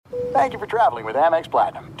Thank you for traveling with Amex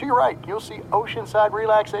Platinum. To your right, you'll see oceanside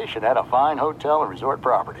relaxation at a fine hotel and resort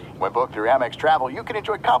property. When booked through Amex Travel, you can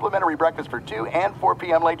enjoy complimentary breakfast for 2 and 4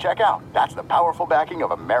 p.m. late checkout. That's the powerful backing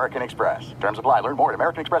of American Express. Terms apply. Learn more at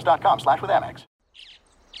americanexpress.com/withAmex.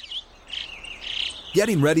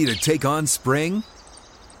 Getting ready to take on spring?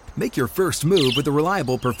 Make your first move with the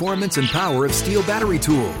reliable performance and power of Steel battery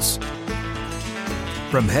tools.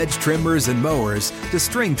 From hedge trimmers and mowers to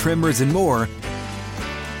string trimmers and more,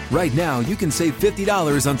 right now you can save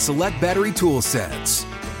 $50 on select battery tool sets.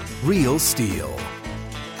 Real Steel.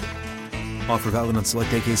 Offer valid on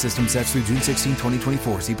select AK system sets through June 16,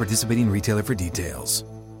 2024. See participating retailer for details.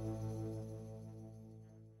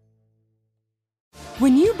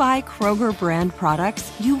 When you buy Kroger brand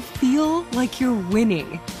products, you feel like you're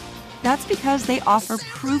winning. That's because they offer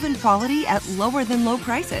proven quality at lower than low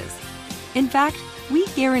prices. In fact, we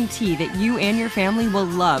guarantee that you and your family will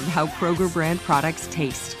love how Kroger brand products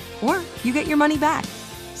taste, or you get your money back.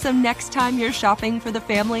 So next time you're shopping for the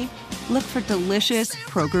family, look for delicious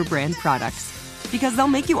Kroger brand products, because they'll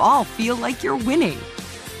make you all feel like you're winning.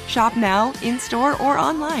 Shop now, in-store, or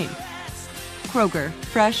online. Kroger,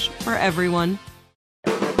 fresh for everyone.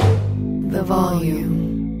 The volume.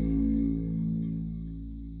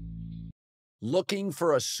 Looking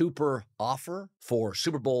for a super offer for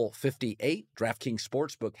Super Bowl 58? DraftKings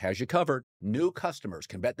Sportsbook has you covered. New customers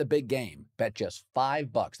can bet the big game. Bet just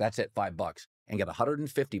 $5. That's it, $5. And get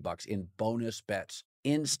 $150 in bonus bets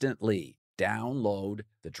instantly. Download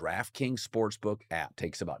the DraftKings Sportsbook app.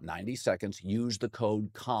 Takes about 90 seconds. Use the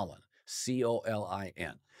code COLIN,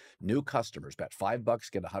 COLIN. New customers bet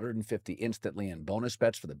 $5, get $150 instantly in bonus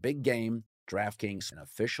bets for the big game. DraftKings, an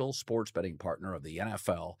official sports betting partner of the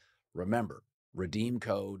NFL. Remember, redeem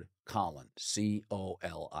code COLIN,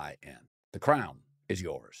 COLIN. The crown is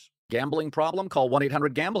yours. Gambling problem? Call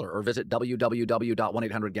 1-800-GAMBLER or visit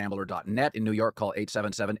www.1800gambler.net. In New York, call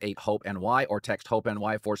 877-8-HOPE-NY or text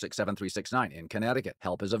HOPE-NY 467-369. In Connecticut,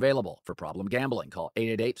 help is available. For problem gambling, call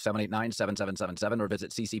 888-789-7777 or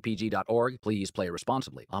visit ccpg.org. Please play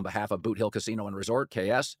responsibly. On behalf of Boot Hill Casino and Resort,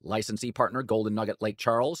 KS, licensee partner Golden Nugget Lake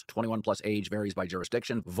Charles, 21 plus age varies by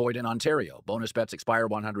jurisdiction, void in Ontario. Bonus bets expire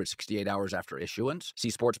 168 hours after issuance. See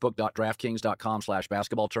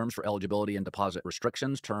sportsbook.draftkings.com/basketball terms for eligibility and deposit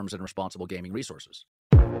restrictions, terms, and responsible gaming resources.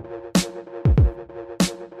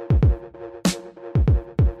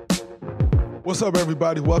 What's up,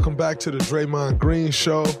 everybody? Welcome back to the Draymond Green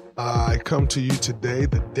Show. I come to you today,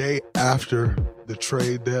 the day after the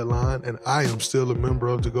trade deadline, and I am still a member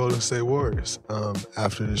of the Golden State Warriors.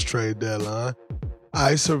 After this trade deadline,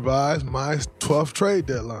 I survived my 12th trade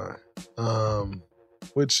deadline,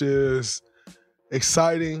 which is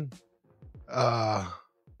exciting, an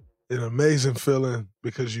amazing feeling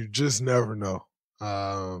because you just never know.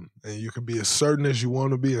 And you can be as certain as you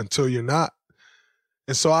want to be until you're not.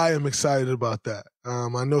 And so I am excited about that.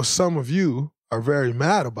 I know some of you are very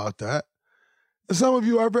mad about that. And some of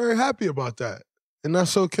you are very happy about that. And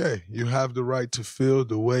that's okay. You have the right to feel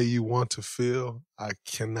the way you want to feel. I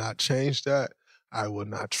cannot change that. I will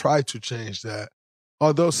not try to change that.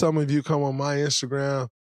 Although some of you come on my Instagram,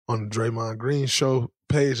 on the Draymond Green Show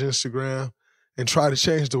page Instagram, and try to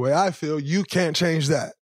change the way I feel, you can't change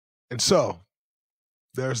that. And so,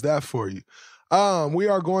 there's that for you. We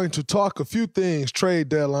are going to talk a few things trade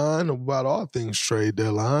deadline, about all things trade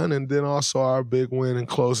deadline, and then also our big win in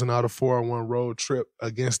closing out a 4-1 road trip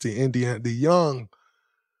against the young,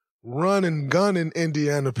 running, gunning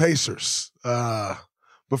Indiana Pacers.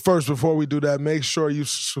 But first, before we do that, make sure you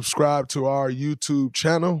subscribe to our YouTube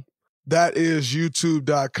channel. That is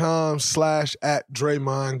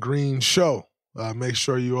youtube.com/@DraymondGreenShow. Make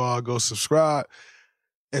sure you all go subscribe.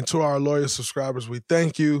 And to our loyal subscribers, we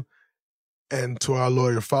thank you. And to our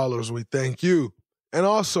loyal followers, we thank you. And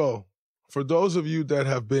also, for those of you that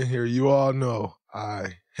have been here, you all know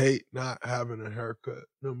I hate not having a haircut.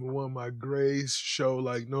 Number one, my grays show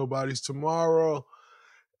like nobody's tomorrow.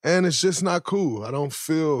 And it's just not cool. I don't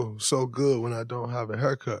feel so good when I don't have a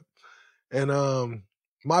haircut. And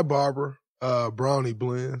my barber, Brownie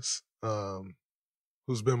Blends,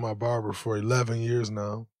 who's been my barber for 11 years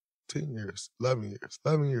now, 10 years, 11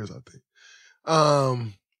 years, I think.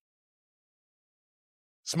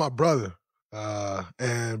 It's my brother,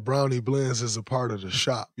 and Brownie Blends is a part of the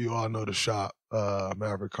shop. You all know the shop,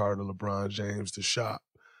 Maverick Carter, LeBron James, the shop,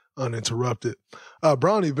 Uninterrupted.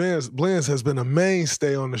 Brownie Blends has been a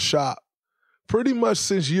mainstay on the shop pretty much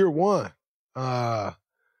since year one. And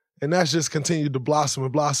that's just continued to blossom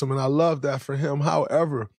and blossom, and I love that for him.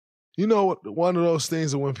 However, you know, one of those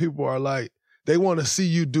things that when people are like, they want to see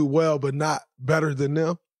you do well but not better than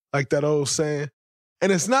them, like that old saying.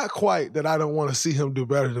 And it's not quite that I don't want to see him do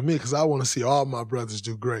better than me, because I want to see all my brothers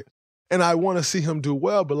do great. And I want to see him do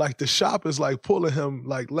well, but like the shop is like pulling him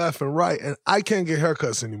like left and right, and I can't get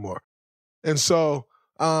haircuts anymore. And so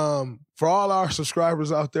for all our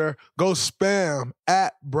subscribers out there, go spam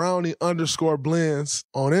at @brownie_blends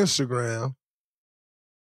on Instagram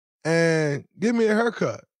and give me a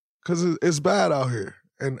haircut, because it's bad out here.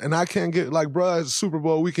 And I can't get, like, bruh, it's Super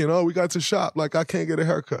Bowl weekend. Oh, we got to shop. Like, I can't get a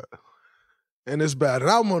haircut. And it's bad.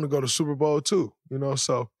 And I want to go to Super Bowl too, you know,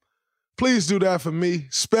 so please do that for me.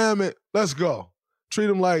 Spam it. Let's go. Treat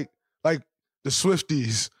them like the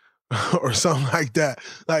Swifties or something like that.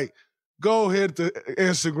 Like, go hit the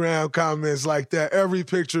Instagram comments like that. Every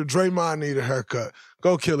picture, Draymond need a haircut.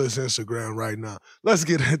 Go kill his Instagram right now. Let's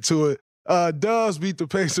get into it. Dubs beat the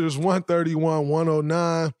Pacers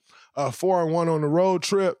 131-109. 4-1 on the road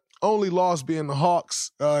trip. Only loss being the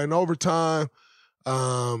Hawks in overtime,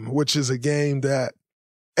 which is a game that,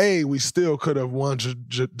 we still could have won.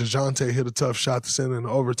 DeJounte hit a tough shot to send in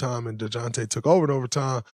overtime, and DeJounte took over in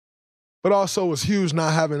overtime. But also it was huge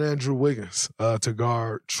not having Andrew Wiggins to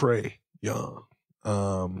guard Trae Young.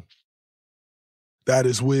 That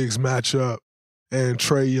is Wiggs' matchup, and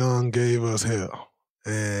Trae Young gave us hell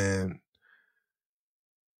and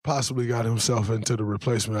possibly got himself into the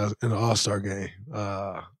replacement in the All-Star game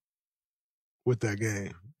with that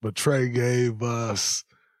game. But Trae gave us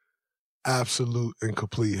absolute and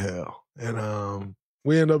complete hell. And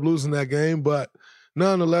we ended up losing that game, but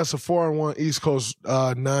nonetheless, a 4-1 East Coast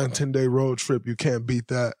 9-10-day road trip. You can't beat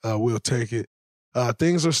that. We'll take it.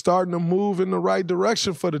 Things are starting to move in the right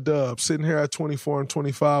direction for the Dubs, sitting here at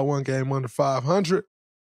 24-25, one game under 500,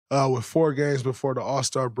 with 4 games before the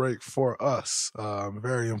All-Star break for us.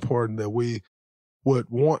 Very important that we would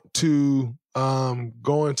want to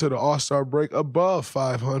go into the All-Star break above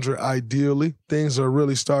 500, ideally. Things are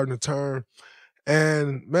really starting to turn.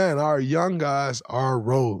 And, man, our young guys are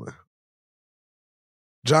rolling.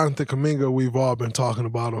 Jonathan Kuminga, we've all been talking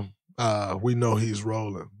about him. We know he's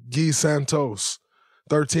rolling. Guy Santos,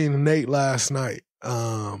 13-8 last night.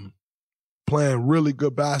 Playing really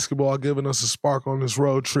good basketball, giving us a spark on this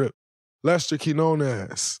road trip. Lester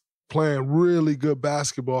Quinones, playing really good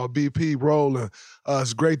basketball. BP rolling.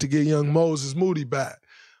 It's great to get young Moses Moody back.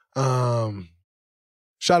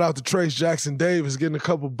 Shout out to Trace Jackson Davis getting a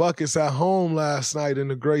couple buckets at home last night in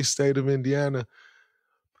the great state of Indiana. It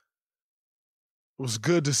was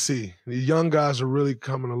good to see. The young guys are really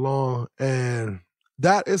coming along, and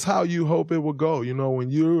that is how you hope it will go. You know,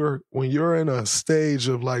 when you're in a stage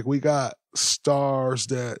of, like, we got stars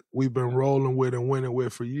that we've been rolling with and winning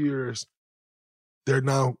with for years, they're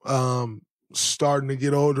now starting to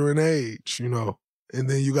get older in age, you know, and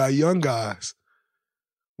then you got young guys.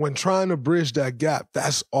 When trying to bridge that gap,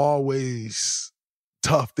 that's always a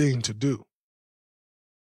tough thing to do.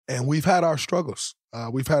 And we've had our struggles.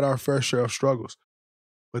 We've had our fair share of struggles.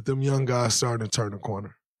 But them young guys starting to turn the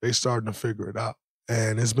corner. They starting to figure it out.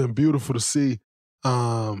 And it's been beautiful to see.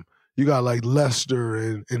 You got like Lester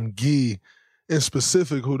and Guy in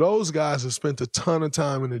specific, who those guys have spent a ton of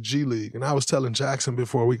time in the G League. And I was telling Jackson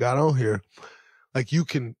before we got on here, like,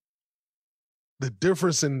 the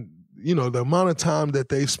difference in, you know, the amount of time that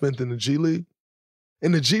they've spent in the G League.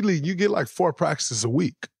 In the G League, you get like 4 practices a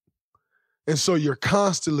week. And so you're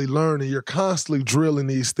constantly learning, you're constantly drilling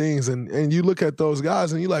these things. And you look at those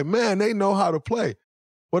guys and you're like, man, they know how to play.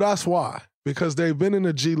 Well, that's why. Because they've been in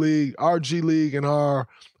the G League, our G League, and our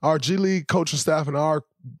G League coaching staff and our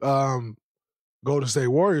Golden State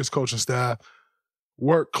Warriors coaching staff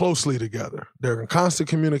work closely together. They're in constant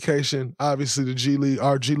communication. Obviously,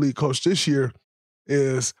 our G League coach this year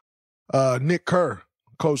is Nick Kerr,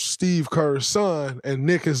 Coach Steve Kerr's son, and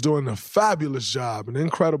Nick is doing a fabulous job, an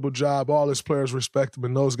incredible job. All his players respect him,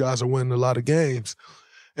 and those guys are winning a lot of games.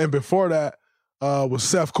 And before that was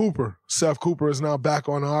Seth Cooper. Seth Cooper is now back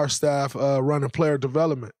on our staff running player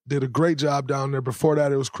development. Did a great job down there. Before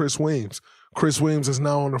that, it was Chris Weems. Chris Weems is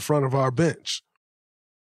now on the front of our bench.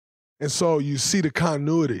 And so you see the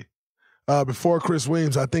continuity. Before Chris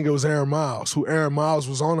Weems, I think it was Aaron Miles, Aaron Miles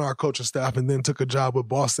was on our coaching staff and then took a job with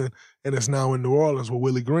Boston and is now in New Orleans with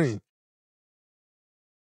Willie Green.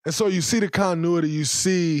 And so you see the continuity. You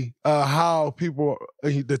see how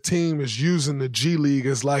the team is using the G League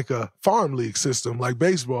as like a farm league system, like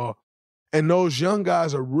baseball. And those young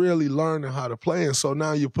guys are really learning how to play. And so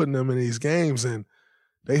now you're putting them in these games, and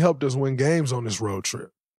they helped us win games on this road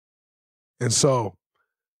trip. And so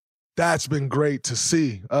that's been great to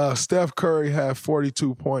see. Steph Curry had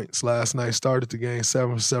 42 points last night, started the game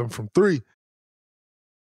 7-7 from 3.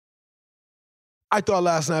 I thought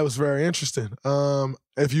last night was very interesting.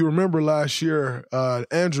 If you remember last year,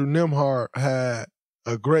 Andrew Nembhard had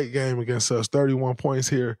a great game against us, 31 points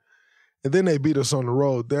here. And then they beat us on the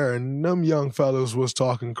road there, and them young fellas was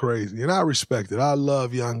talking crazy. And I respect it. I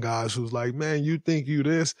love young guys who's like, man, you think you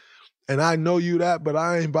this, and I know you that, but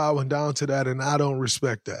I ain't bowing down to that, and I don't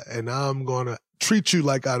respect that. And I'm going to treat you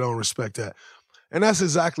like I don't respect that. And that's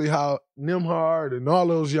exactly how Nimhard and all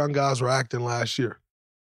those young guys were acting last year.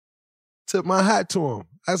 Tip my hat to them.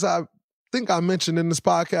 As I think I mentioned in this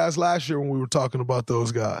podcast last year when we were talking about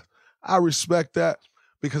those guys. I respect that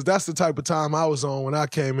because that's the type of time I was on when I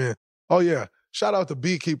came in. Oh, yeah. Shout out to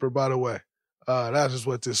Beekeeper, by the way. That is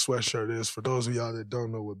what this sweatshirt is. For those of y'all that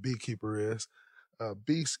don't know what Beekeeper is,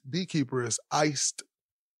 Beekeeper is iced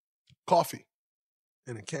coffee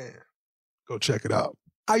in a can. Go check it out.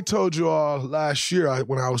 I told you all last year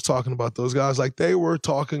when I was talking about those guys, like they were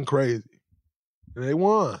talking crazy. And they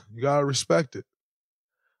won. You got to respect it.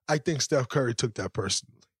 I think Steph Curry took that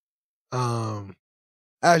personally.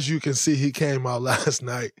 As you can see, he came out last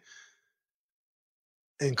night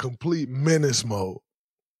in complete menace mode.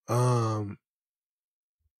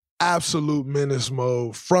 Absolute menace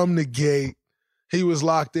mode from the gate. He was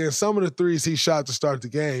locked in. Some of the threes he shot to start the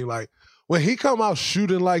game, like when he come out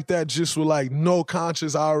shooting like that, just with like no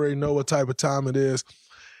conscience, I already know what type of time it is.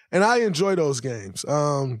 And I enjoy those games.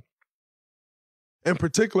 In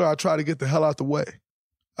particular, I try to get the hell out the way.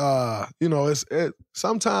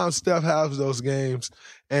 Sometimes Steph has those games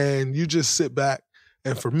and you just sit back.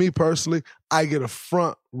 And for me personally, I get a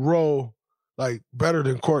front row, like better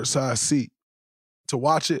than courtside seat to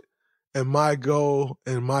watch it. And my goal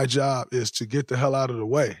and my job is to get the hell out of the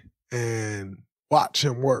way and watch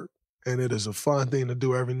him work. And it is a fun thing to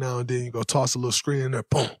do every now and then. You go toss a little screen in there,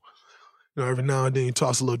 boom. Every now and then you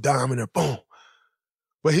toss a little dime in there, boom.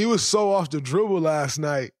 But he was so off the dribble last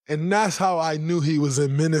night, and that's how I knew he was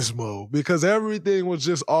in menace mode because everything was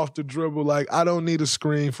just off the dribble. Like, I don't need a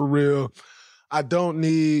screen for real. I don't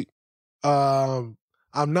need I'm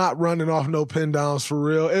not running off no pin downs for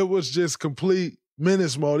real. It was just complete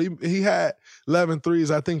menace mode. He had 11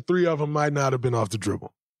 threes. I think 3 of them might not have been off the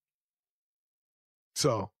dribble.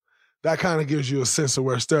 So that kind of gives you a sense of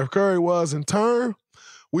where Steph Curry was. In turn,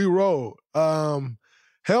 we rolled.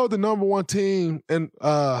 Held the number one team and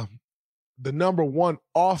the number one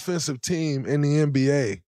offensive team in the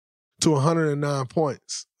NBA to 109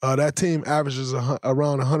 points. That team averages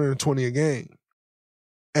around 120 a game.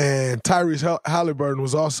 And Tyrese Halliburton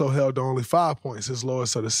was also held to only 5 points, his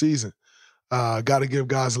lowest of the season. Got to give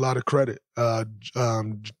guys a lot of credit.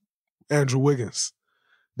 Andrew Wiggins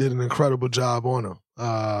did an incredible job on him.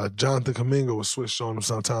 Jonathan Kuminga was switched on him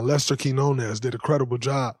sometime. Lester Quinones did a credible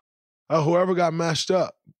job. Whoever got matched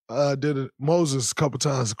up Moses a couple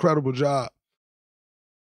times, incredible job.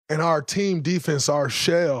 And our team defense, our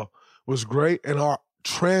shell, was great, and our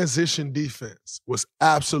transition defense was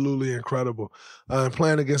absolutely incredible. And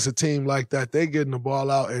playing against a team like that, they getting the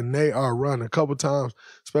ball out and they are running. A couple times,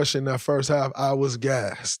 especially in that first half, I was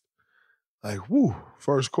gassed. Like, whoo,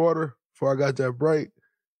 first quarter, before I got that break,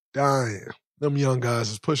 dying. Them young guys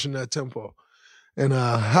is pushing that tempo. And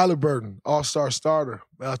Halliburton, all-star starter,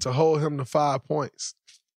 to hold him to 5 points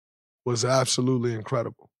was absolutely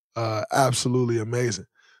incredible, absolutely amazing.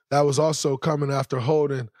 That was also coming after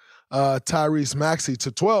holding Tyrese Maxey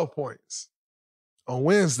to 12 points on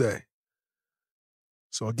Wednesday.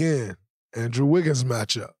 So again, Andrew Wiggins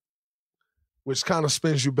matchup, which kind of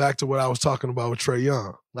spins you back to what I was talking about with Trae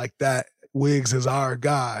Young. Like that, Wiggs is our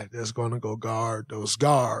guy that's going to go guard those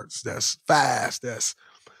guards. That's fast, that's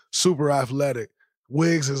super athletic.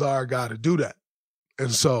 Wiggs is our guy to do that.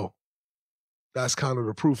 And so that's kind of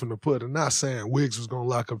the proof in the pudding. Not saying Wiggs was going to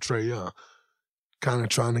lock up Trae Young. Kind of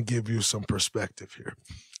trying to give you some perspective here.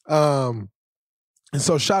 And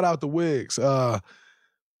so shout out to Wiggs.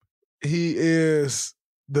 He is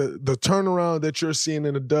the turnaround that you're seeing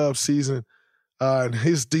in the Dub season and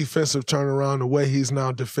his defensive turnaround, the way he's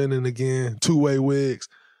now defending again, two-way Wiggs,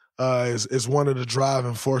 is one of the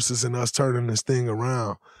driving forces in us turning this thing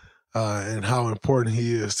around. And how important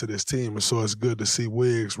he is to this team. And so it's good to see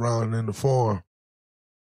Wiggs rounding in the form.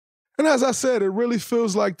 And as I said, it really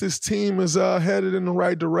feels like this team is headed in the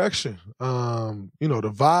right direction. The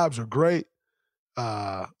vibes are great.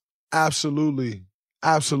 Absolutely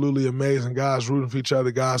amazing. Guys rooting for each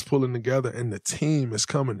other, guys pulling together, and the team is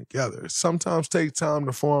coming together. It sometimes takes time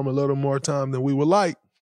to form, a little more time than we would like,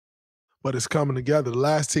 but it's coming together. The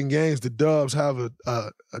last 10 games, the Dubs have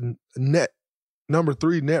a net number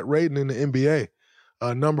 3 net rating in the NBA,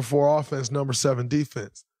 number 4 offense, number 7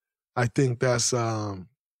 defense. I think that's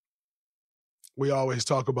we always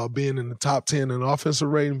talk about being in the top 10 in offensive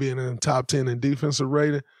rating, being in the top 10 in defensive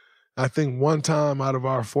rating. I think one time out of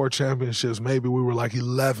our 4 championships, maybe we were like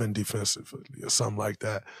 11 defensively or something like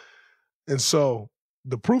that. And so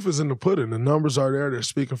the proof is in the pudding. The numbers are there. They're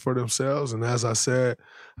speaking for themselves. And as I said,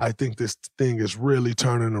 I think this thing is really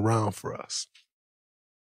turning around for us.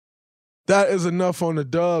 That is enough on the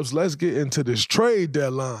Dubs. Let's get into this trade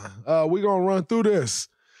deadline. We're going to run through this.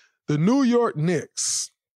 The New York Knicks.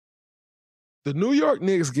 The New York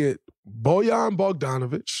Knicks get Bojan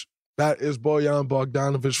Bogdanovic. That is Bojan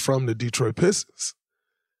Bogdanovic from the Detroit Pistons.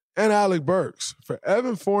 And Alec Burks for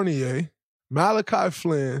Evan Fournier, Malachi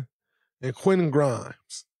Flynn, and Quentin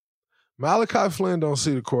Grimes. Malachi Flynn don't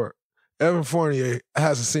see the court. Evan Fournier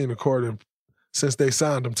hasn't seen the court since they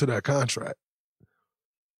signed him to that contract.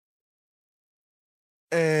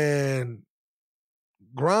 And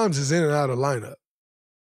Grimes is in and out of lineup.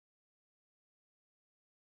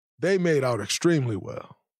 They made out extremely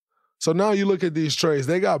well. So now you look at these trades.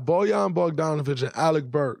 They got Bojan Bogdanovic and Alec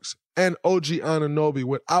Burks and OG Anunoby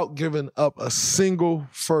without giving up a single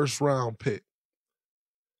first-round pick.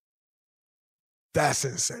 That's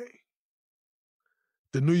insane.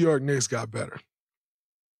 The New York Knicks got better.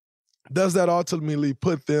 Does that ultimately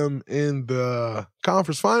put them in the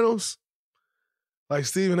conference finals? Like,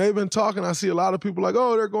 Steven, they've been talking. I see a lot of people like,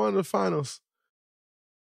 oh, they're going to the finals.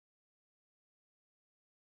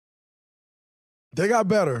 They got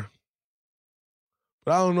better.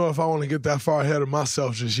 But I don't know if I want to get that far ahead of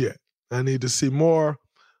myself just yet. I need to see more.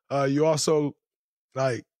 You also,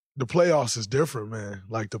 like, the playoffs is different, man.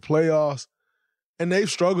 Like, the playoffs, and they've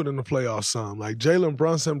struggled in the playoffs some. Like, Jalen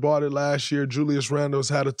Brunson bought it last year. Julius Randle's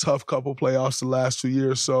had a tough couple playoffs the last 2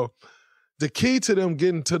 years. So the key to them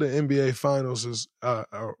getting to the NBA finals is,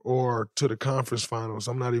 or to the conference finals,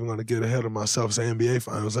 I'm not even going to get ahead of myself, say NBA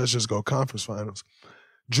finals. Let's just go conference finals.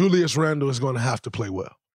 Julius Randle is going to have to play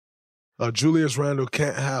well. Julius Randle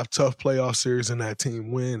can't have tough playoff series and that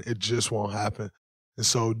team win. It just won't happen. And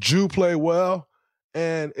so Ju play well,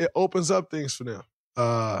 and it opens up things for them.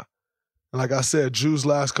 Like I said, Ju's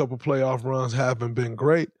last couple playoff runs haven't been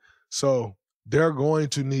great. So they're going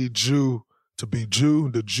to need Ju to be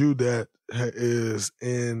Ju, the Ju that is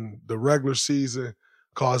in the regular season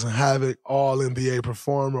causing havoc, all-NBA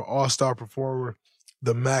performer, all-star performer,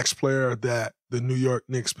 the max player that the New York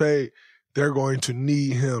Knicks paid. They're going to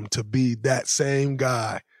need him to be that same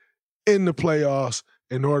guy in the playoffs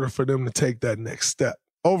in order for them to take that next step.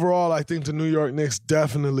 Overall, I think the New York Knicks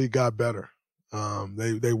definitely got better.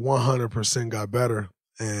 They 100% got better,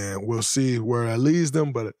 and we'll see where that leads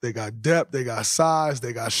them, but they got depth, they got size,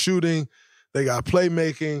 they got shooting, they got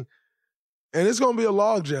playmaking, and it's going to be a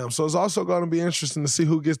logjam. So it's also going to be interesting to see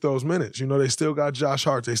who gets those minutes. You know, they still got Josh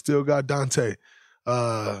Hart, they still got Dante,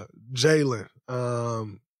 Jalen,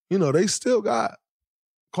 you know, they still got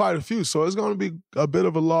quite a few. So it's going to be a bit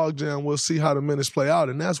of a logjam. We'll see how the minutes play out.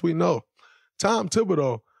 And as we know, Tom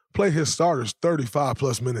Thibodeau play his starters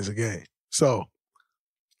 35-plus minutes a game. So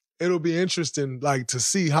it'll be interesting, like, to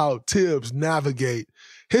see how Tibbs navigate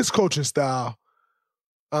his coaching style,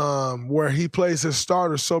 where he plays his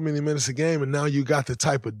starters so many minutes a game, and now you got the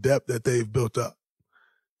type of depth that they've built up.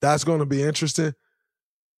 That's going to be interesting.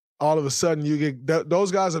 All of a sudden, you get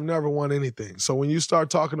those guys have never won anything. So when you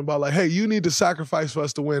start talking about, like, hey, you need to sacrifice for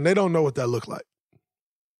us to win, they don't know what that look like.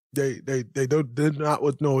 They did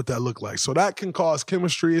not know what that looked like. So that can cause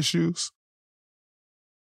chemistry issues.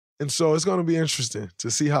 And so it's going to be interesting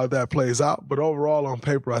to see how that plays out. But overall, on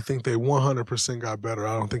paper, I think they 100% got better.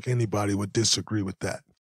 I don't think anybody would disagree with that.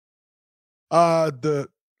 The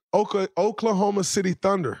Oklahoma City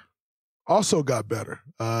Thunder also got better.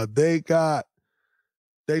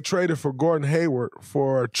 They traded for Gordon Hayward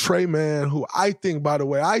for Trey Mann, who I think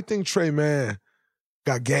Trey Mann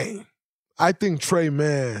got game. I think Trey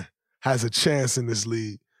Mann has a chance in this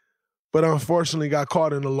league, but unfortunately got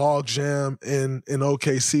caught in a log jam in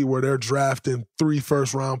OKC where they're drafting 3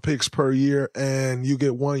 first-round picks per year, and you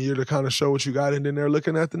get 1 year to kind of show what you got, and then they're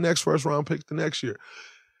looking at the next first-round pick the next year.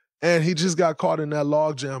 And he just got caught in that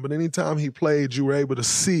log jam, but anytime he played, you were able to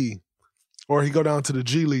see, or he go down to the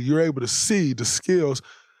G League, you're able to see the skills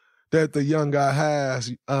that the young guy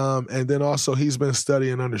has, and then also he's been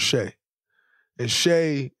studying under Shea. And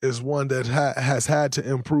Shea is one that has had to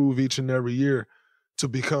improve each and every year to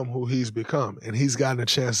become who he's become. And he's gotten a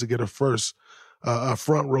chance to get a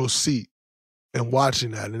front row seat and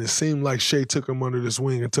watching that. And it seemed like Shea took him under this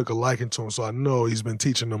wing and took a liking to him. So I know he's been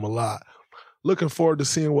teaching him a lot. Looking forward to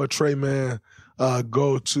seeing what Trey Mann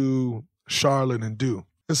go to Charlotte and do.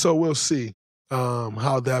 And so we'll see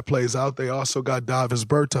how that plays out. They also got Davis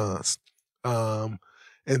Bertans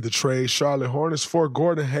in the trade, Charlotte Hornets, for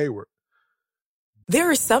Gordon Hayward. There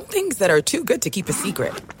are some things that are too good to keep a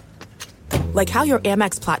secret. Like how your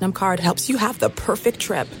Amex Platinum card helps you have the perfect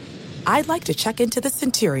trip. I'd like to check into the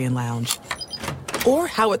Centurion Lounge. Or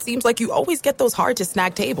how it seems like you always get those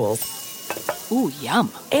hard-to-snag tables. Ooh,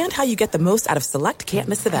 yum. And how you get the most out of select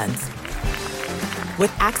can't-miss events.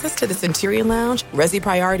 With access to the Centurion Lounge, Resi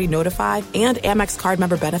Priority Notified, and Amex card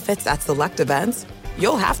member benefits at select events,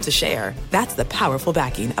 you'll have to share. That's the powerful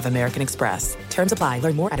backing of American Express. Terms apply.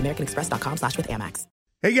 Learn more at americanexpress.com/withAmex.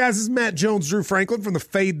 Hey guys, this is Matt Jones, Drew Franklin from the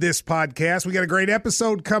Fade This podcast. We got a great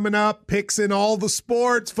episode coming up. Picks in all the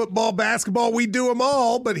sports, football, basketball, we do them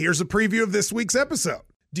all. But here's a preview of this week's episode.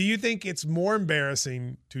 Do you think it's more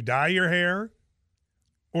embarrassing to dye your hair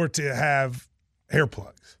or to have hair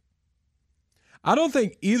plugs? I don't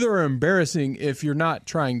think either are embarrassing if you're not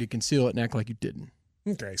trying to conceal it and act like you didn't.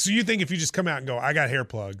 Okay, so you think if you just come out and go, I got hair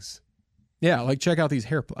plugs. Yeah, like check out these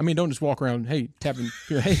hair plugs. I mean, don't just walk around, hey, tapping,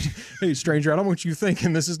 hey, stranger, I don't want you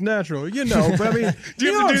thinking this is natural. You know, but I mean. Do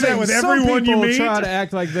you have to do that with everyone you meet? Some people try to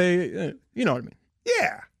act like they, you know what I mean.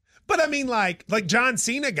 Yeah. But I mean, like John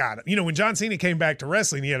Cena got it. You know, when John Cena came back to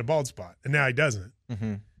wrestling, he had a bald spot, and now he doesn't.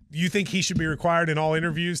 Mm-hmm. You think he should be required in all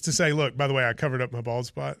interviews to say, look, by the way, I covered up my bald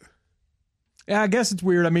spot? Yeah, I guess it's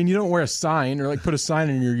weird. I mean, you don't wear a sign or like put a sign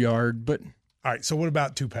in your yard, but. All right, so what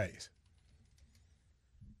about toupees?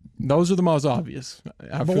 Those are the most obvious.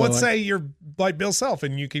 But let's say you're like Bill Self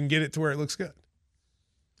and you can get it to where it looks good.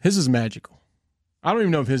 His is magical. I don't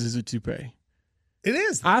even know if his is a toupee. It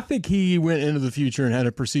is. I think he went into the future and had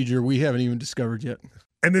a procedure we haven't even discovered yet.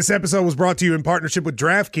 And this episode was brought to you in partnership with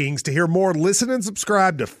DraftKings. To hear more, listen and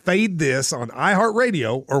subscribe to Fade This on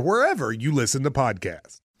iHeartRadio or wherever you listen to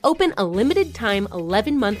podcasts. Open a limited-time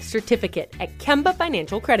 11-month certificate at Kemba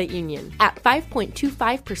Financial Credit Union. At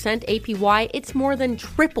 5.25% APY, it's more than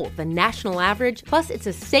triple the national average, plus it's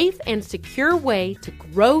a safe and secure way to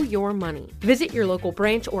grow your money. Visit your local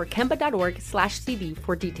branch or kemba.org/CD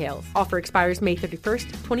for details. Offer expires May 31st,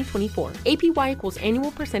 2024. APY equals annual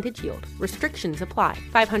percentage yield. Restrictions apply.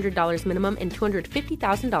 $500 minimum and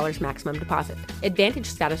 $250,000 maximum deposit. Advantage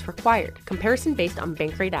status required. Comparison based on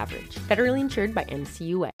bank rate average. Federally insured by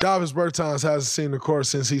NCUA. Davis Bertans hasn't seen the court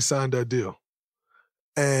since he signed that deal.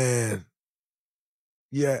 And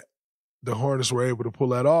yet the Hornets were able to pull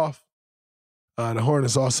that off. The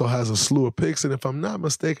Hornets also has a slew of picks. And if I'm not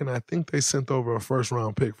mistaken, I think they sent over a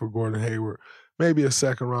first-round pick for Gordon Hayward, maybe a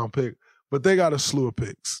second-round pick. But they got a slew of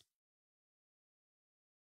picks.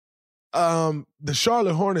 The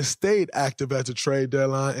Charlotte Hornets stayed active at the trade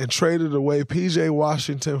deadline and traded away P.J.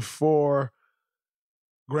 Washington for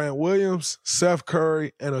Grant Williams, Steph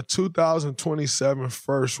Curry, and a 2027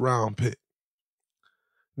 first-round pick.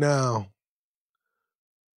 Now,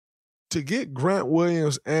 to get Grant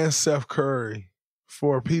Williams and Steph Curry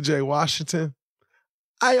for P.J. Washington,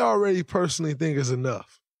 I already personally think is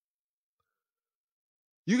enough.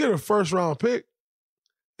 You get a first-round pick,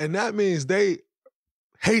 and that means they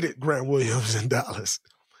hated Grant Williams in Dallas.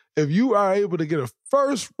 If you are able to get a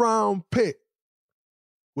first-round pick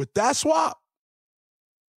with that swap,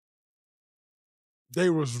 they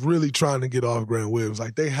was really trying to get off Grant Williams.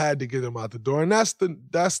 Like, they had to get him out the door. And that's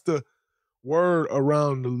the word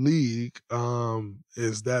around the league,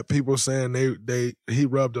 is that people saying he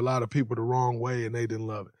rubbed a lot of people the wrong way and they didn't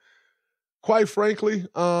love it. Quite frankly,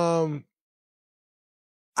 I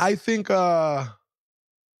think I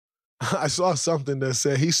saw something that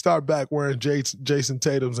said he start back wearing Jason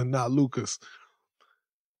Tatum's and not Luka's.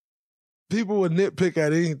 People would nitpick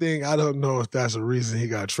at anything. I don't know if that's a reason he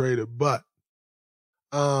got traded, but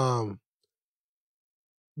Grant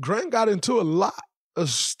got into a lot of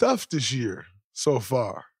stuff this year so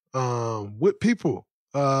far with people.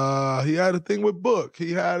 He had a thing with Book.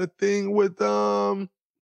 He had a thing with Donovan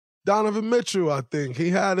Mitchell, I think. He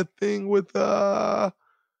had a thing with man,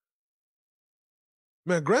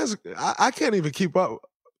 Grant's I can't even keep up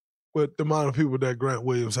with the amount of people that Grant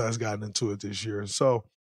Williams has gotten into it this year. So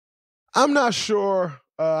I'm not sure.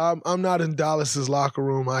 I'm not in Dallas's locker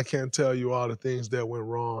room. I can't tell you all the things that went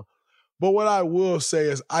wrong. But what I will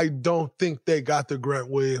say is I don't think they got the Grant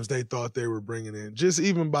Williams they thought they were bringing in. Just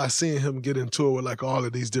even by seeing him get into it with like all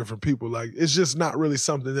of these different people, like it's just not really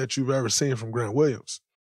something that you've ever seen from Grant Williams.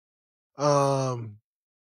 And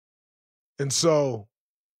so,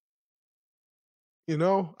 you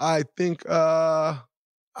know, I think that's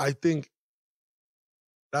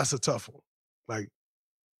a tough one. Like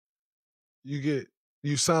you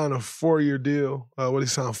sign a 4-year deal. What he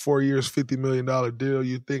signed, 4 years, $50 million deal.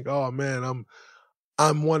 You think, oh man,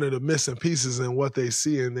 I'm one of the missing pieces in what they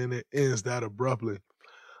see, and then it ends that abruptly.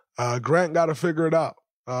 Grant got to figure it out.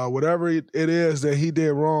 Whatever it is that he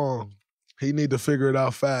did wrong, he need to figure it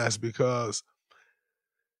out fast, because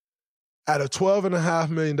At a $12.5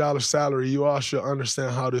 million salary, you all should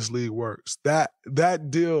understand how this league works. That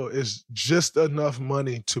deal is just enough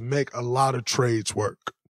money to make a lot of trades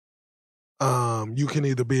work. You can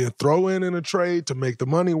either be a throw-in in a trade to make the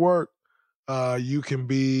money work. You can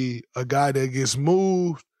be a guy that gets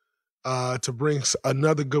moved to bring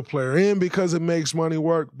another good player in because it makes money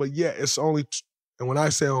work. But yeah, it's only, and when I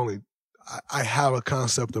say only, I have a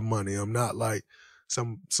concept of money. I'm not like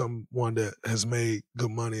someone that has made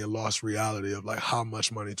good money and lost reality of like how much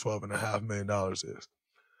money $12.5 million is.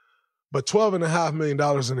 But $12.5 million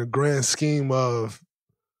in the grand scheme of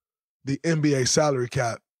the NBA salary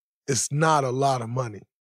cap is not a lot of money.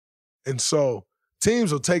 And so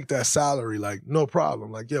teams will take that salary like no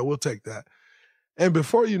problem. Like, yeah, we'll take that. And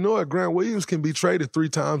before you know it, Grant Williams can be traded 3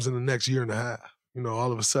 times in the next year and a half. You know,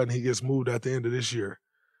 all of a sudden he gets moved at the end of this year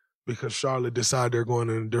because Charlotte decide they're going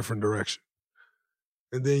in a different direction.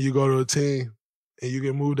 And then you go to a team and you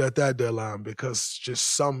get moved at that deadline because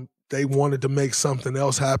they wanted to make something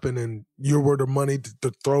else happen and you were the money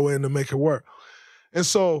to throw in to make it work. And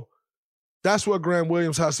so that's what Grant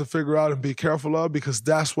Williams has to figure out and be careful of, because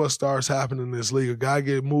that's what starts happening in this league. A guy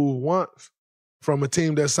get moved once from a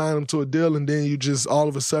team that signed him to a deal, and then you just all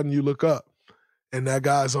of a sudden you look up and that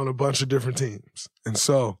guy's on a bunch of different teams. And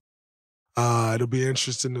so it'll be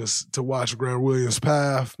interesting to watch Grant Williams'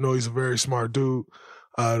 path. I know he's a very smart dude.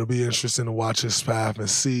 It'll be interesting to watch his path and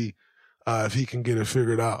see if he can get it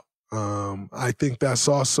figured out. I think that's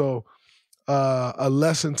also a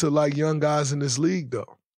lesson to like young guys in this league,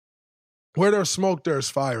 though. Where there's smoke, there's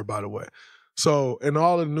fire, by the way. So in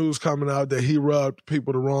all the news coming out that he rubbed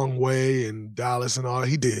people the wrong way in Dallas and all that,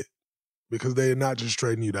 he did, because they're not just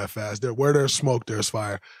trading you that fast. Where there's smoke, there's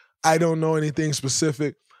fire. I don't know anything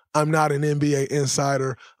specific. I'm not an NBA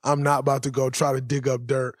insider. I'm not about to go try to dig up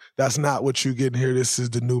dirt. That's not what you're getting here. This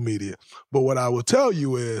is the new media. But what I will tell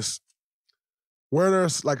you is where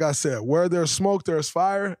there's, like I said, where there's smoke, there's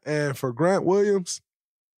fire. And for Grant Williams,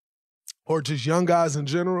 or just young guys in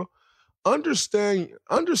general, understanding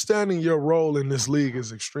your role in this league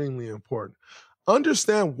is extremely important.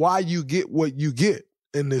 Understand why you get what you get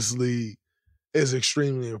in this league is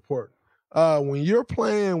extremely important. When you're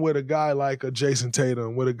playing with a guy like a Jason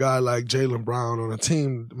Tatum, with a guy like Jaylen Brown on a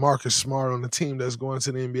team, Marcus Smart on a team that's going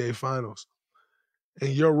to the NBA Finals,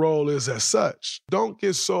 and your role is as such, don't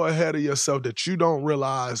get so ahead of yourself that you don't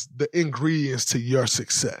realize the ingredients to your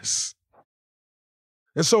success.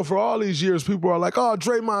 And so for all these years, people are like, oh,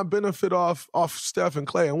 Draymond benefit off Steph and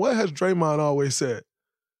Clay. And what has Draymond always said?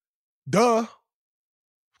 Duh. Of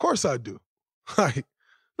course I do. Like, I'm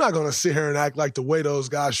not going to sit here and act like the way those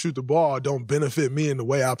guys shoot the ball don't benefit me in the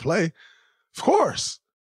way I play. Of course.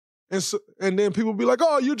 And then people be like,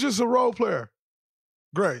 oh, you're just a role player.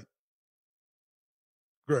 Great.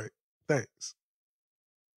 Thanks.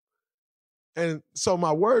 And so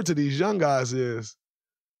my word to these young guys is,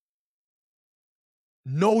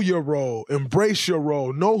 know your role, embrace your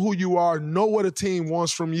role, know who you are, know what a team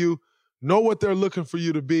wants from you, know what they're looking for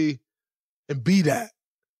you to be, and be that.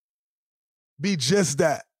 Be just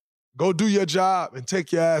that. Go do your job and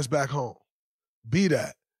take your ass back home. Be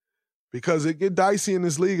that. Because it get dicey in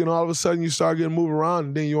this league and all of a sudden you start getting moved around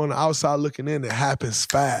and then you're on the outside looking in. It happens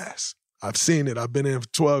fast. I've seen it. I've been in for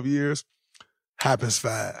 12 years. Happens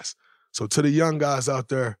fast. So to the young guys out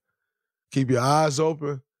there, keep your eyes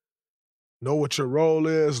open. Know what your role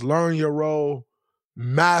is. Learn your role.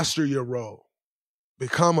 Master your role.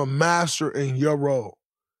 Become a master in your role.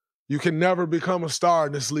 You can never become a star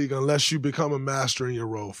in this league unless you become a master in your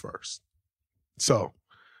role first. So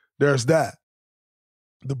there's that.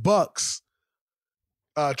 The Bucks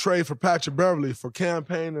trade for Patrick Beverley for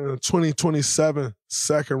campaigning a 2027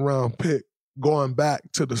 second-round pick going back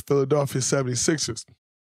to the Philadelphia 76ers.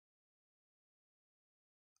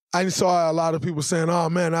 I saw a lot of people saying, oh,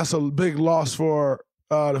 man, that's a big loss for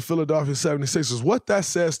the Philadelphia 76ers. What that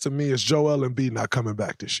says to me is Joel Embiid not coming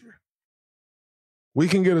back this year. We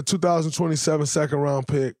can get a 2027 second-round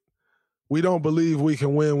pick. We don't believe we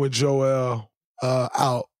can win with Joel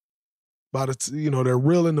out. They're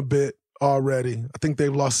reeling a bit already. I think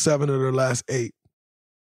they've lost 7 of their last 8.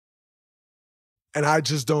 And I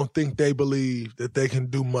just don't think they believe that they can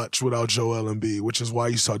do much without Joel Embiid, which is why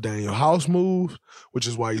you saw Daniel House move, which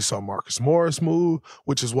is why you saw Marcus Morris move,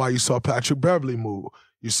 which is why you saw Patrick Beverley move.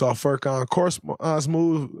 You saw Furkan Korkmaz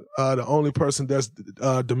move, the only person that's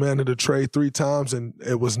demanded a trade 3 times and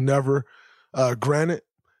it was never granted.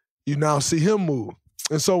 You now see him move.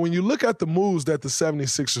 And so when you look at the moves that the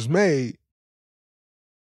 76ers made,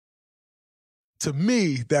 to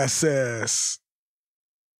me, that says,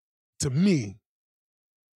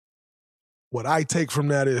 what I take from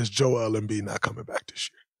that is Joel Embiid not coming back this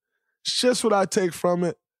year. It's just what I take from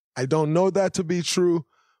it. I don't know that to be true,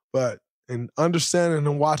 but in understanding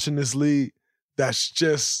and watching this league, that's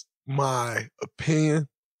just my opinion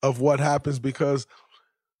of what happens, because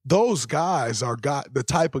those guys are the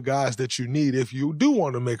type of guys that you need if you do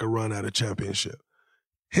want to make a run at a championship.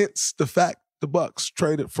 Hence the fact the Bucks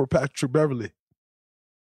traded for Patrick Beverley.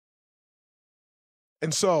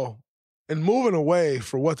 And so, in moving away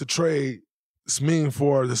for what the trades mean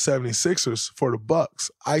for the 76ers, for the Bucks,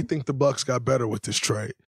 I think the Bucks got better with this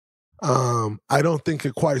trade. I don't think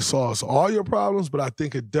it quite solves all your problems, but I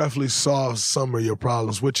think it definitely solves some of your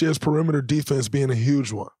problems, which is perimeter defense being a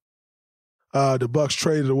huge one. The Bucks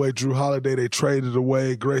traded away Drew Holiday. They traded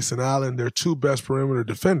away Grayson Allen, their two best perimeter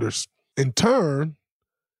defenders. In turn,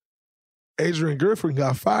 Adrian Griffin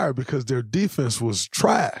got fired because their defense was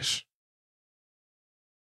trash.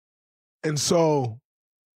 And so,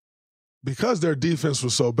 because their defense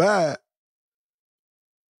was so bad,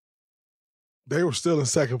 they were still in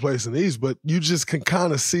second place in the East, but you just can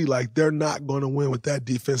kind of see like they're not going to win with that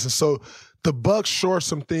defense. And so the Bucks shore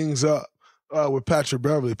some things up with Patrick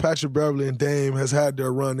Beverley. Patrick Beverley and Dame has had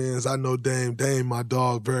their run-ins. I know Dame, my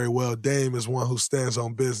dog, very well. Dame is one who stands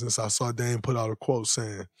on business. I saw Dame put out a quote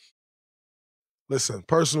saying, listen,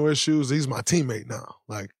 personal issues, he's my teammate now.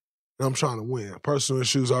 Like, I'm trying to win. Personal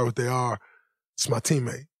issues are what they are. It's my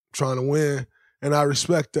teammate. I'm trying to win. And I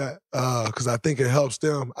respect that because I think it helps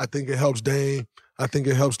them. I think it helps Dame. I think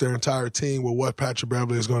it helps their entire team with what Patrick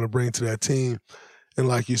Beverley is going to bring to that team. And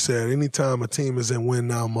like you said, anytime a team is in win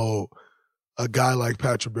now mode, a guy like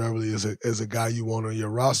Patrick Beverley is a guy you want on your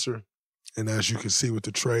roster. And as you can see with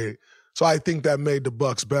the trade. So I think that made the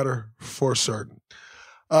Bucks better for certain.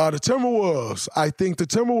 The Timberwolves, I think the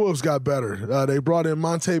Timberwolves got better. They brought in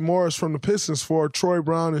Monte Morris from the Pistons for Troy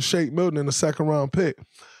Brown and Shake Milton in the second-round pick.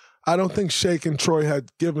 I don't think Shake and Troy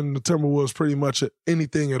had given the Timberwolves pretty much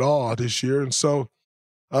anything at all this year. And so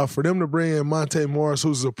for them to bring in Monte Morris,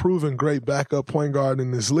 who's a proven great backup point guard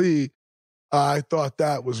in this league, I thought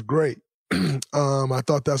that was great. I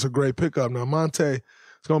thought that's a great pickup. Now, Monte,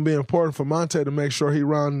 it's going to be important for Monte to make sure he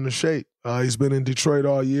rounding the shape. He's been in Detroit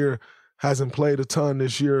all year, hasn't played a ton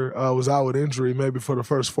this year, was out with injury maybe for the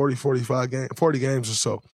first 40 games or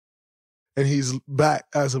so. And he's back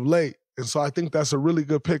as of late. And so I think that's a really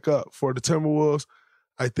good pickup for the Timberwolves.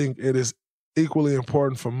 I think it is equally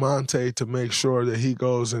important for Monte to make sure that he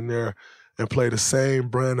goes in there and play the same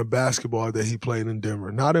brand of basketball that he played in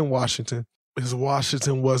Denver. Not in Washington, because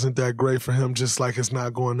Washington wasn't that great for him, just like it's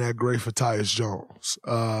not going that great for Tyus Jones.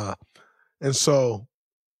 And so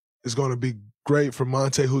it's going to be great for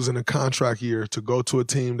Monte, who's in a contract year, to go to a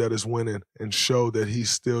team that is winning and show that he's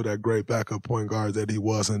still that great backup point guard that he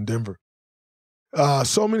was in Denver.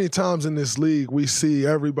 So many times in this league, we see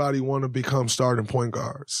everybody want to become starting point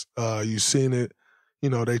guards. You've seen it. You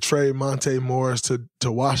know, they trade Monte Morris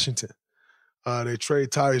to Washington. They trade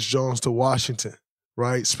Tyus Jones to Washington,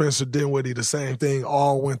 right? Spencer Dinwiddie, the same thing,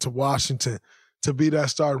 all went to Washington to be that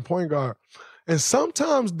starting point guard. And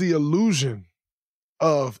sometimes the illusion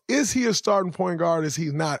of, is he a starting point guard, is he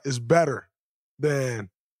not, is better than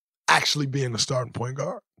actually being a starting point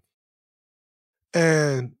guard.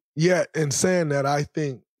 And yet, in saying that, I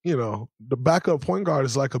think, you know, the backup point guard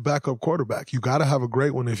is like a backup quarterback. You got to have a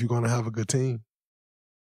great one if you're going to have a good team.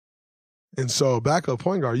 And so backup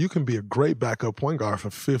point guard, you can be a great backup point guard for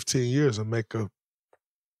 15 years and make a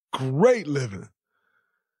great living.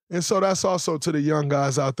 And so that's also to the young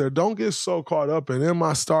guys out there. Don't get so caught up in, am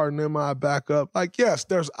I starting, am I backup? Like, yes,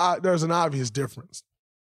 there's an obvious difference.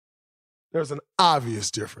 There's an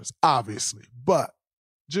obvious difference, obviously. But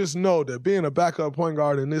just know that being a backup point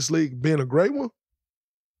guard in this league, being a great one,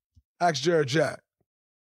 ask Jared Jack,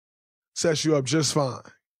 sets you up just fine.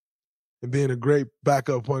 And being a great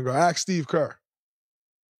backup point guard, ask Steve Kerr,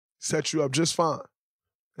 sets you up just fine.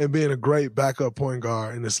 And being a great backup point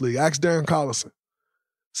guard in this league, ask Darren Collison,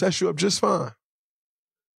 sets you up just fine.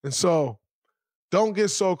 And so don't get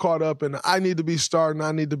so caught up in, I need to be starting,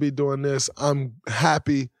 I need to be doing this. I'm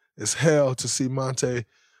happy as hell to see Monte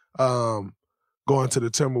going to the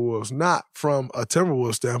Timberwolves, not from a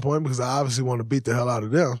Timberwolves standpoint, because I obviously want to beat the hell out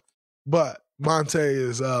of them. But Monte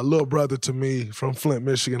is a little brother to me from Flint,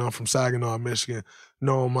 Michigan. I'm from Saginaw, Michigan.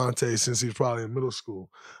 Known Monte since he's probably in middle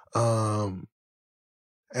school.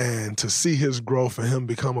 And to see his growth and him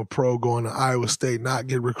become a pro, going to Iowa State, not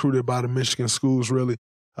get recruited by the Michigan schools, really.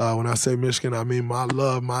 When I say Michigan, I mean my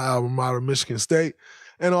alma mater, Michigan State.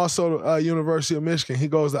 And also University of Michigan. He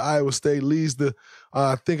goes to Iowa State, leads the,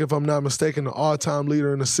 I think if I'm not mistaken, the all-time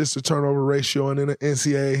leader in assist to turnover ratio in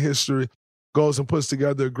NCAA history. Goes and puts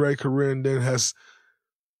together a great career, and then has,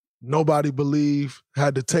 nobody believe,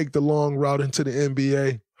 had to take the long route into the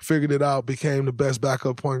NBA. figured it out, became the best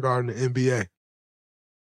backup point guard in the NBA.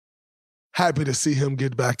 Happy to see him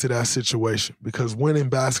get back to that situation because winning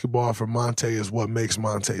basketball for Monte is what makes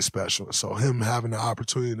Monte special. So him having the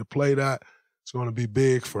opportunity to play that, it's going to be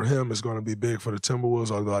big for him. It's going to be big for the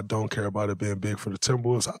Timberwolves, although I don't care about it being big for the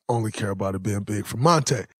Timberwolves. I only care about it being big for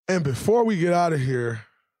Monte. And before we get out of here,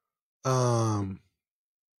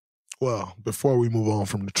 before we move on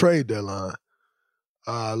from the trade deadline,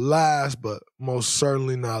 last but most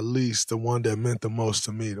certainly not least, the one that meant the most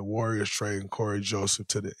to me, the Warriors trading Corey Joseph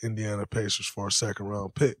to the Indiana Pacers for a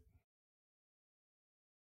second-round pick.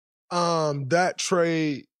 That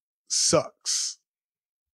trade sucks.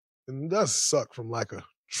 And it does suck from like a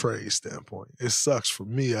trade standpoint. It sucks for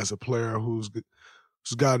me as a player who's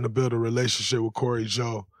gotten to build a relationship with Corey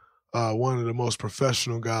Joe, one of the most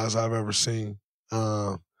professional guys I've ever seen.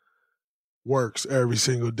 Works every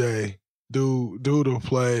single day. Dude will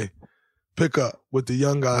play pickup with the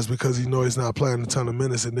young guys because he knows he's not playing a ton of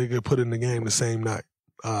minutes and they get put in the game the same night.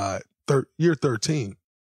 Year 13.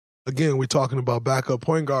 Again, we're talking about backup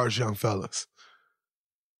point guards, young fellas.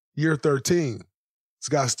 Year 13. This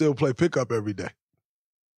guy still play pickup every day.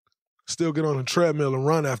 Still get on a treadmill and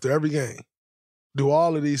run after every game. Do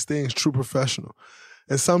all of these things, true professional.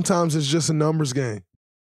 And sometimes it's just a numbers game.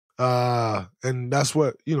 And that's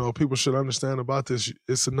what, people should understand about this.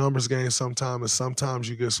 It's a numbers game sometimes, and sometimes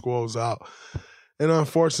you get squalls out. And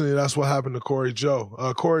unfortunately, that's what happened to Corey Joe.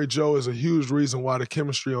 Corey Joe is a huge reason why the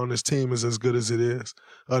chemistry on this team is as good as it is.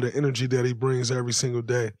 The energy that he brings every single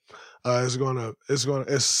day.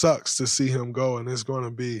 It sucks to see him go, and it's going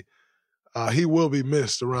to be, he will be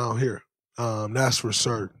missed around here. That's for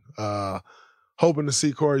certain. Hoping to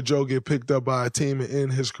see Corey Joe get picked up by a team and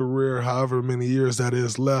end his career, however many years that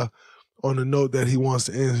is left, on the note that he wants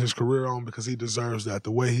to end his career on because he deserves that.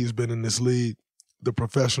 The way he's been in this league, the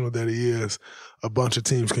professional that he is, a bunch of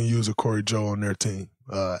teams can use a Corey Joe on their team.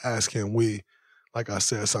 As can we. Like I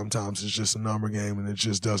said, sometimes it's just a number game and it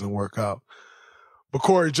just doesn't work out. But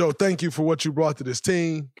Corey Joe, thank you for what you brought to this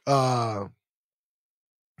team. The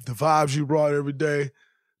vibes you brought every day.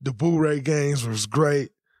 The Boo-Ray games was great.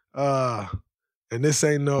 And this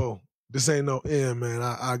ain't no end, man.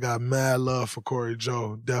 I got mad love for Corey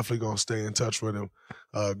Joe. Definitely gonna stay in touch with him.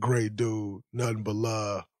 Great dude, nothing but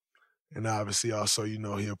love. And obviously also, he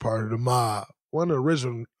a part of the mob. One of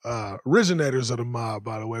the originators of the mob,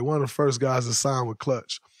 by the way. One of the first guys to sign with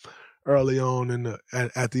Clutch early on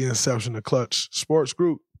at the inception of Clutch Sports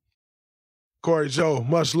Group. Corey Joe,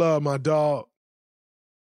 much love, my dog.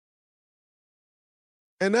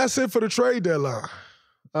 And that's it for the trade deadline.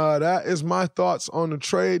 That is my thoughts on the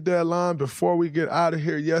trade deadline. Before we get out of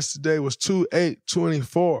here, yesterday was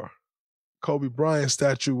 2/8/24. Kobe Bryant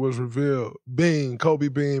statue was revealed. Kobe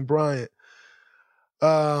Bean Bryant.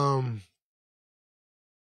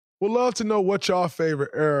 Would love to know what y'all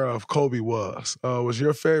favorite era of Kobe was. Was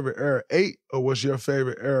your favorite era 8 or was your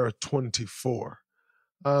favorite era 24?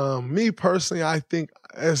 Me personally, I think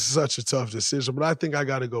it's such a tough decision, but I think I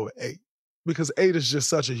got to go with 8 because 8 is just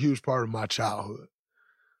such a huge part of my childhood.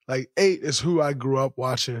 Like 8 is who I grew up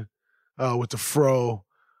watching with the Fro.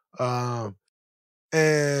 And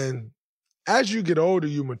as you get older,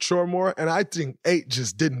 you mature more. And I think 8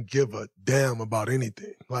 just didn't give a damn about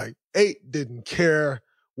anything. Like 8 didn't care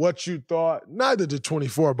what you thought. Neither did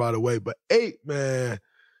 24, by the way. But 8, man,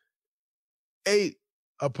 8,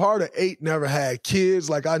 a part of 8 never had kids.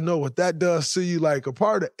 Like I know what that does to you. Like a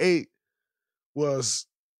part of 8 was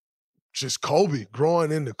just Kobe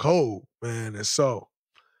growing in the cold, man. And so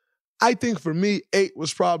I think for me, 8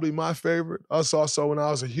 was probably my favorite. Us also when I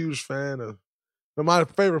was a huge fan of, my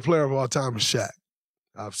favorite player of all time is Shaq.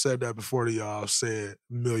 I've said that before to y'all. I've said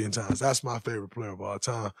a million times. That's my favorite player of all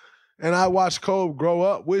time. And I watched Kobe grow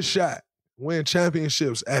up with Shaq, win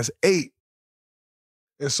championships as 8.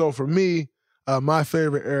 And so for me, my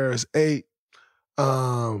favorite era is 8.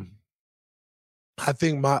 I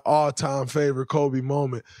think my all-time favorite Kobe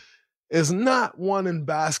moment is not one in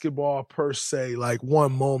basketball per se, like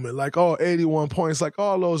one moment, like, 81 points, like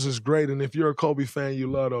all those is great. And if you're a Kobe fan,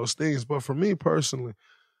 you love those things. But for me personally,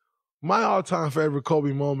 my all-time favorite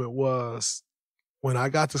Kobe moment was when I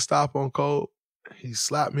got to stop on Kobe. He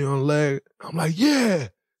slapped me on the leg. I'm like, yeah.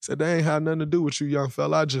 Said, that ain't had nothing to do with you, young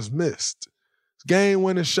fella. I just missed.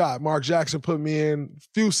 Game-winning shot. Mark Jackson put me in.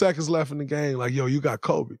 Few seconds left in the game. Like, yo, you got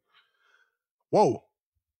Kobe. Whoa.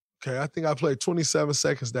 Okay, I think I played 27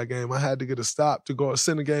 seconds that game. I had to get a stop to go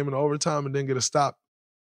send the game in overtime and then get a stop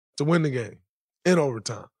to win the game in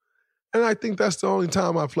overtime. And I think that's the only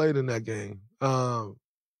time I played in that game.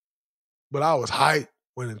 But I was hyped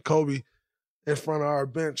when Kobe in front of our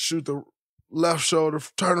bench shoot the left shoulder,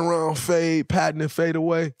 turn around, fade, patent and fade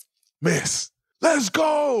away. Miss. Let's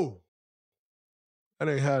go. That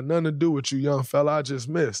ain't had nothing to do with you, young fella. I just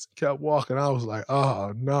missed. Kept walking. I was like,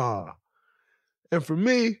 oh, nah. And for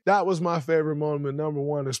me, that was my favorite moment. Number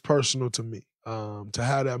one, it's personal to me. To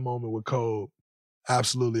have that moment with Kobe,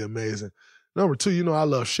 absolutely amazing. Number two, you know I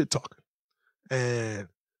love shit talking. And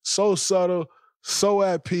so subtle, so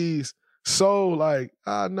at peace, so like,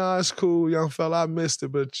 nah, it's cool, young fella, I missed it,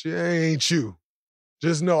 but it ain't you.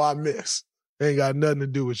 Just know I missed. Ain't got nothing to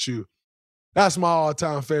do with you. That's my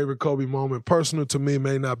all-time favorite Kobe moment. Personal to me,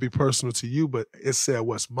 may not be personal to you, but it said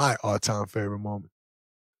what's my all-time favorite moment.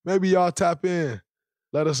 Maybe y'all tap in.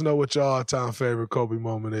 Let us know what your all-time favorite Kobe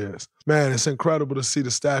moment is. Man, it's incredible to see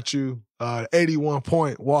the statue, 81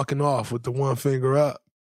 point, walking off with the one finger up.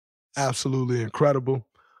 Absolutely incredible.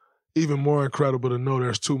 Even more incredible to know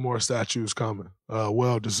there's 2 more statues coming.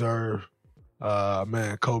 Well-deserved.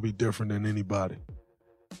 Man, Kobe different than anybody.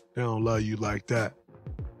 They don't love you like that.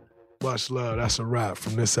 Much love. That's a wrap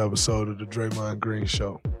from this episode of the Draymond Green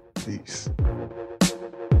Show. Peace.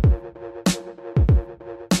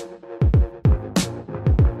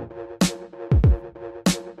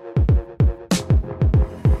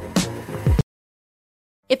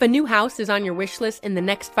 If a new house is on your wish list in the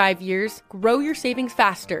next 5 years, grow your savings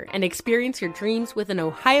faster and experience your dreams with an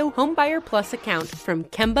Ohio Homebuyer Plus account from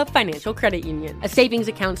Kemba Financial Credit Union. A savings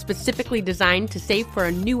account specifically designed to save for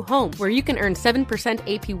a new home, where you can earn 7%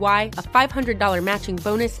 APY, a $500 matching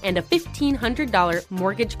bonus, and a $1,500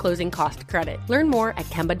 mortgage closing cost credit. Learn more at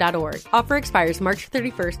Kemba.org. Offer expires March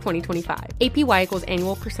 31st, 2025. APY equals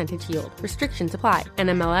annual percentage yield. Restrictions apply.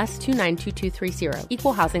 NMLS 292230.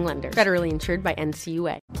 Equal housing lender. Federally insured by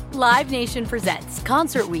NCUA. Live Nation presents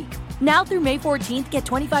Concert Week. Now through May 14th, get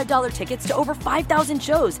 $25 tickets to over 5,000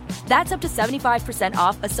 shows. That's up to 75%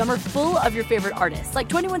 off a summer full of your favorite artists like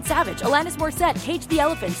 21 Savage, Alanis Morissette, Cage the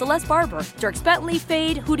Elephant, Celeste Barber, Dierks Bentley,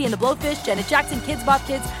 Fade, Hootie and the Blowfish, Janet Jackson, Kids Bop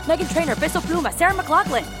Kids, Meghan Trainor, Peso Pluma, Sarah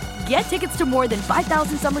McLachlan. Get tickets to more than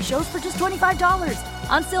 5,000 summer shows for just $25.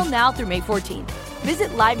 On sale now through May 14th. Visit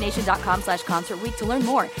LiveNation.com/Concert Week to learn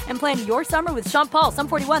more and plan your summer with Sean Paul, Sum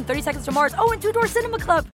 41, 30 Seconds to Mars, and Two Door Cinema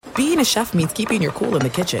Club. Being a chef means keeping your cool in the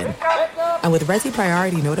kitchen. And with Resi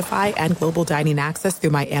Priority Notify and Global Dining Access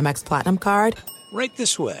through my Amex Platinum card, right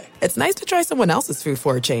this way. It's nice to try someone else's food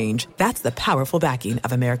for a change. That's the powerful backing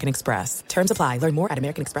of American Express. Terms apply. Learn more at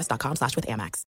americanexpress.com/withAmex.